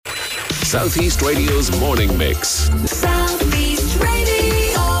Southeast Radio's morning mix. Southeast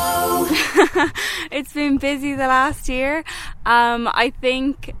Radio. It's been busy the last year. I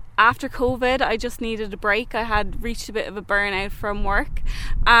think after COVID, I just needed a break. I had reached a bit of a burnout from work,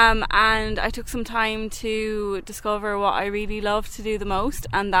 and I took some time to discover what I really love to do the most,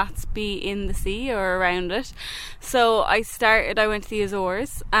 and that's be in the sea or around it. So I went to the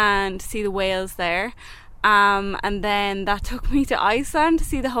Azores and see the whales there, and then that took me to Iceland to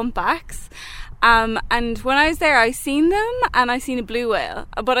see the humpbacks. And when I was there, I seen them and I seen a blue whale,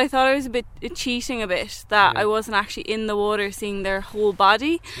 but I thought I was cheating a bit that I wasn't actually in the water seeing their whole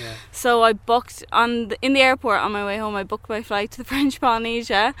body. So I booked in the airport on my way home. I booked my flight to the French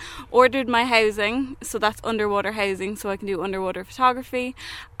Polynesia, ordered my housing, so that's underwater housing, so I can do underwater photography,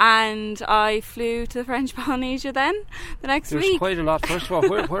 and I flew to the French Polynesia then the next week. There's quite a lot. First of all,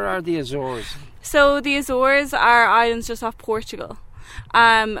 where are the Azores? So the Azores are islands just off Portugal.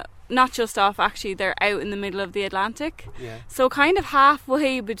 Not just off, actually, they're out in the middle of the Atlantic. So kind of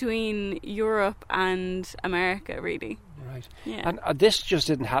halfway between Europe and America, really. Right. Yeah. And this just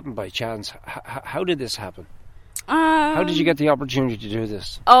didn't happen by chance. How did this happen? How did you get the opportunity to do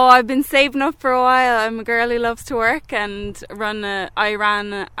this? Oh, I've been saving up for a while. I'm a girl who loves to work, and still run a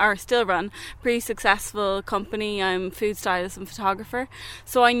pretty successful company. I'm a food stylist and photographer.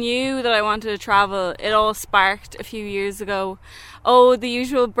 So I knew that I wanted to travel. It all sparked a few years ago. Oh, the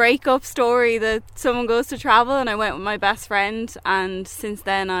usual breakup story that someone goes to travel, and I went with my best friend, and since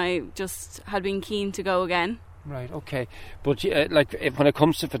then I just had been keen to go again. Right, okay. But when it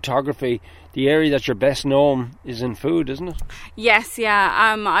comes to photography, the area that you're best known is in food, isn't it? Yes,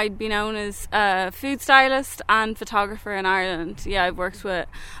 yeah. I'd be known as a food stylist and photographer in Ireland. Yeah, I've worked with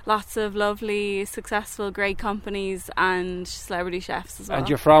lots of lovely, successful, great companies and celebrity chefs as well. And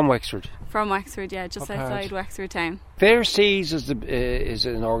you're from Wexford? From Wexford, yeah, just outside Wexford town. Fair Seas is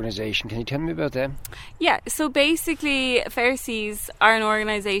an organisation. Can you tell me about them? Yeah, so basically Fair Seas are an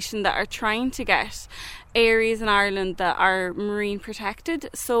organisation that are trying to get areas in Ireland that are marine protected.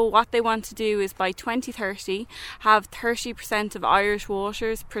 So what they want to do is by 2030 have 30% of Irish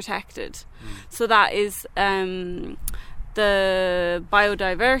waters protected. So that is the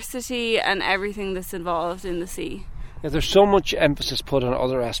biodiversity and everything that's involved in the sea. Yeah, there's so much emphasis put on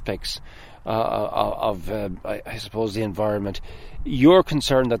other aspects of I suppose, the environment. You're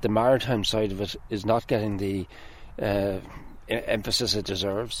concerned that the maritime side of it is not getting the emphasis it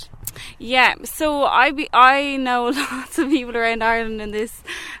deserves? Yeah, so I know lots of people around Ireland in this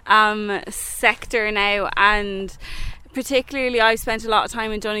sector now, and particularly I spent a lot of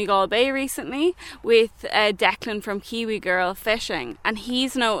time in Donegal Bay recently with Declan from Kiwi Girl Fishing, and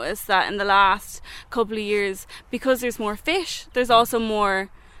he's noticed that in the last couple of years, because there's more fish, there's also more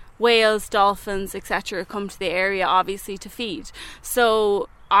whales, dolphins, etc. come to the area, obviously, to feed. So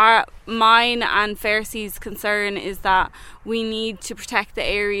mine and Fair Seas' concern is that we need to protect the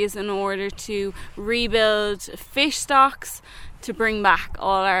areas in order to rebuild fish stocks, to bring back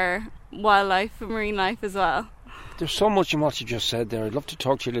all our wildlife and marine life as well. There's so much in what you just said there. I'd love to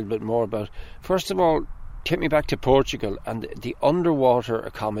talk to you a little bit more about, first of all, take me back to Portugal and the underwater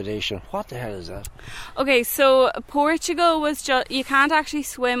accommodation. What the hell is that? Okay, so Portugal was just, you can't actually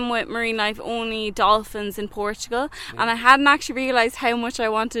swim with marine life, only dolphins in Portugal. And I hadn't actually realised how much I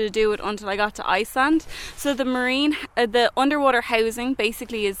wanted to do it until I got to Iceland. So the underwater housing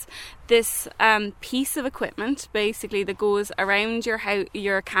basically is this piece of equipment basically that goes around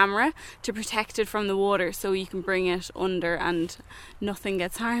your camera to protect it from the water, so you can bring it under and nothing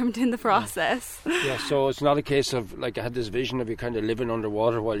gets harmed in the process. Yeah, so it's not a case of, like, I had this vision of you kind of living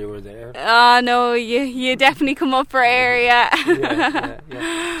underwater while you were there. No, you definitely come up for air, yeah.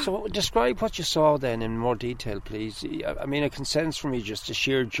 So describe what you saw then in more detail, please. I mean, I can sense from you just the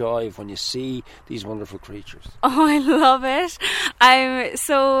sheer joy of when you see these wonderful creatures. Oh, I love it.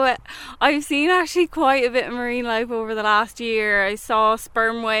 I've seen actually quite a bit of marine life over the last year. I saw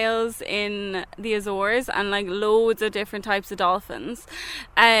sperm whales in the Azores and like loads of different types of dolphins,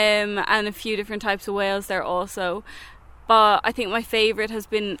 and a few different types of whales there also. But I think my favourite has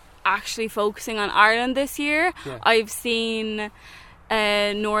been actually focusing on Ireland this year. Yeah. I've seen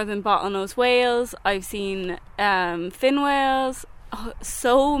northern bottlenose whales, I've seen fin whales,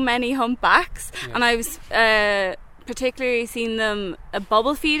 so many humpbacks, and I was particularly seen them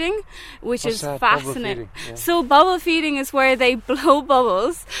bubble feeding, which is fascinating. Yeah. So bubble feeding is where they blow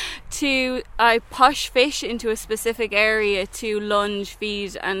bubbles to push fish into a specific area to lunge,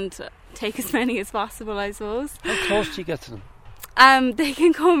 feed and take as many as possible, I suppose. How close do you get to them? They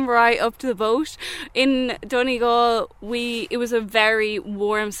can come right up to the boat. In Donegal, it was a very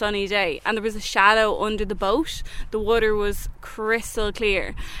warm, sunny day, and there was a shadow under the boat. The water was crystal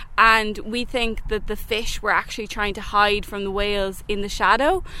clear, and we think that the fish were actually trying to hide from the whales in the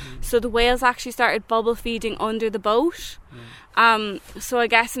shadow. So the whales actually started bubble feeding under the boat. So I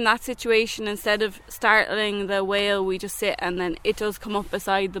guess in that situation, instead of startling the whale, we just sit, and then it does come up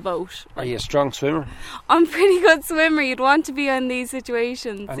beside the boat. Are you a strong swimmer? I'm a pretty good swimmer. You'd want to be in these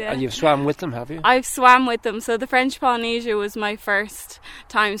situations. And you've swam with them, have you? I've swam with them. So the French Polynesia was my first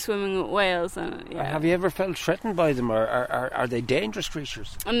time swimming with whales. And, Have you ever felt threatened by them, or are they dangerous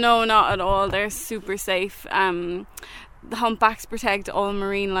creatures? No, not at all. They're super safe. The humpbacks protect all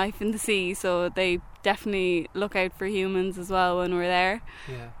marine life in the sea, so they definitely look out for humans as well when we're there.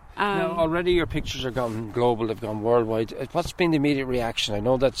 Yeah. Now, already your pictures are gone global, they've gone worldwide. What's been the immediate reaction? I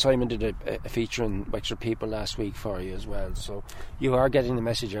know that Simon did a feature in Wexford People last week for you as well, so you are getting the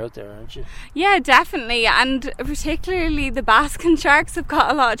message out there, aren't you? Yeah, definitely, and particularly the basking sharks have got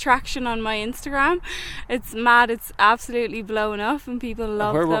a lot of traction on my Instagram. It's mad, it's absolutely blown up, and people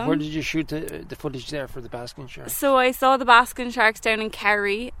love them. Where did you shoot the footage there for the basking sharks? So I saw the basking sharks down in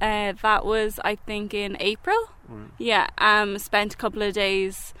Kerry. That was, I think, in April. Yeah, spent a couple of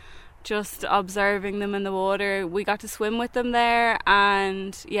days just observing them in the water. We got to swim with them there,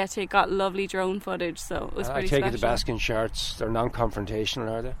 and they got lovely drone footage, so it was pretty special. I take it the basking sharks, they're non-confrontational,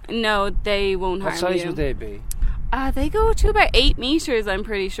 are they? No, they won't harm you. What size would they be? They go to about 8 metres, I'm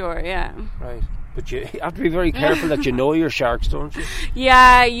pretty sure, yeah. Right. But you have to be very careful that you know your sharks, don't you?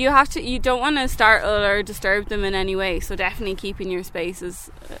 Yeah, you have to. You don't want to startle or disturb them in any way, so definitely keeping your space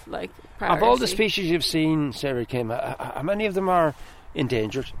is priority. Of all the species you've seen, Sarah Kim, how many of them are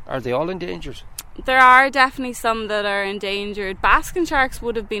endangered? Are they all endangered? There are definitely some that are endangered. Basking sharks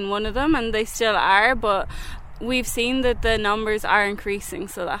would have been one of them, and they still are, but we've seen that the numbers are increasing,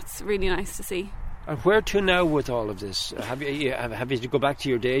 so that's really nice to see. And where to now with all of this? Have you to go back to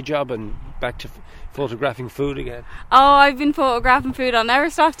your day job and back to photographing food again? Oh, I've been photographing food. I'll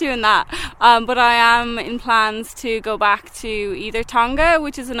never stop doing that. But I am in plans to go back to either Tonga,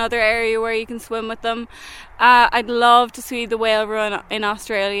 which is another area where you can swim with them. I'd love to see the whale run in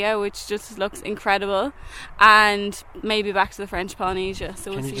Australia, which just looks incredible, and maybe back to the French Polynesia.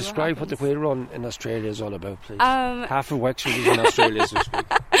 So can you describe what the whale run in Australia is all about, please? Half of Wexford is in Australia this week.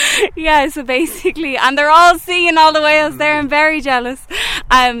 Yeah, so basically, and they're all seeing all the whales there. I'm very jealous.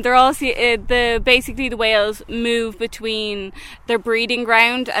 They're all basically the whales move between their breeding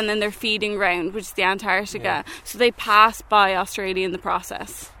ground and then their feeding ground, which is the Antarctica. Yeah. So they pass by Australia in the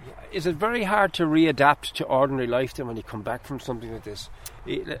process. Is it very hard to readapt to ordinary life then when you come back from something like this?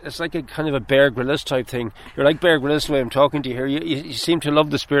 It's like a kind of a Bear Grylls type thing. You're like Bear Grylls the way I'm talking to you here. You seem to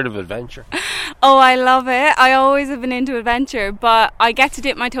love the spirit of adventure. Oh, I love it. I always have been into adventure, but I get to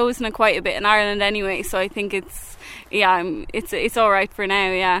dip my toes in it quite a bit in Ireland anyway, so I think it's all right for now,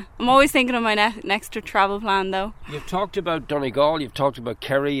 yeah. I'm always thinking of my next travel plan, though. You've talked about Donegal, you've talked about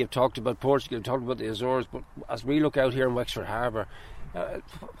Kerry, you've talked about Portugal, you've talked about the Azores, but as we look out here in Wexford Harbour,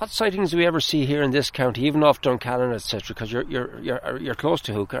 what sightings do we ever see here in this county, even off Duncannon, etc.? Because you're close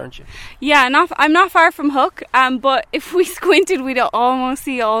to Hook, aren't you? Yeah, I'm not far from Hook, but if we squinted, we'd almost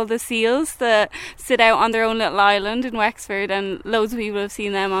see all the seals that sit out on their own little island in Wexford, and loads of people have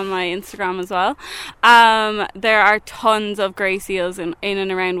seen them on my Instagram as well. There are tons of grey seals in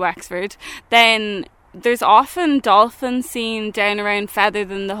and around Wexford. Then there's often dolphins seen down around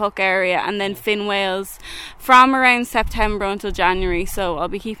Featherton, the Hook area, and then fin whales from around September until January, so I'll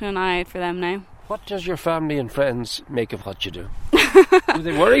be keeping an eye out for them now. What does your family and friends make of what you do? Do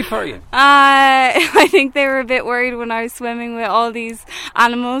they worry for you? I think they were a bit worried when I was swimming with all these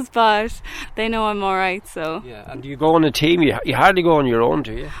animals, but they know I'm alright, so. Yeah, and do you go on a team? You hardly go on your own,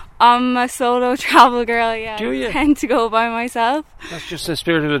 do you? I'm a solo travel girl, yeah. Do you? I tend to go by myself. That's just the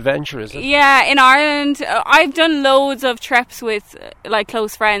spirit of adventure, is it? Yeah, in Ireland, I've done loads of trips with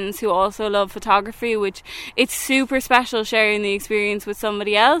close friends who also love photography, which it's super special sharing the experience with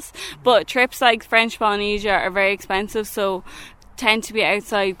somebody else. But trips like French Polynesia are very expensive, so tend to be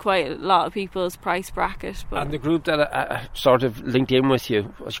outside quite a lot of people's price bracket. But and the group that sort of linked in with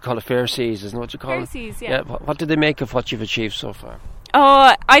you, what you call a Fair Seas, isn't it what you call it? Fair Seas, yeah. What did they make of what you've achieved so far?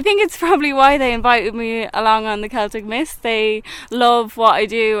 Oh, I think it's probably why they invited me along on the Celtic Mist. They love what I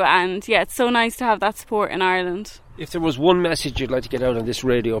do, and yeah, it's so nice to have that support in Ireland. If there was one message you'd like to get out on this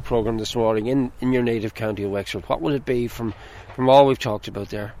radio programme this morning in your native county of Wexford, what would it be from all we've talked about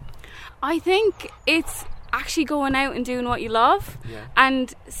there? I think it's actually going out and doing what you love,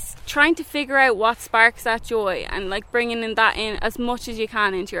 and trying to figure out what sparks that joy, and bringing that in as much as you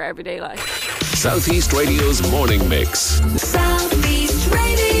can into your everyday life. Southeast Radio's morning mix. Southeast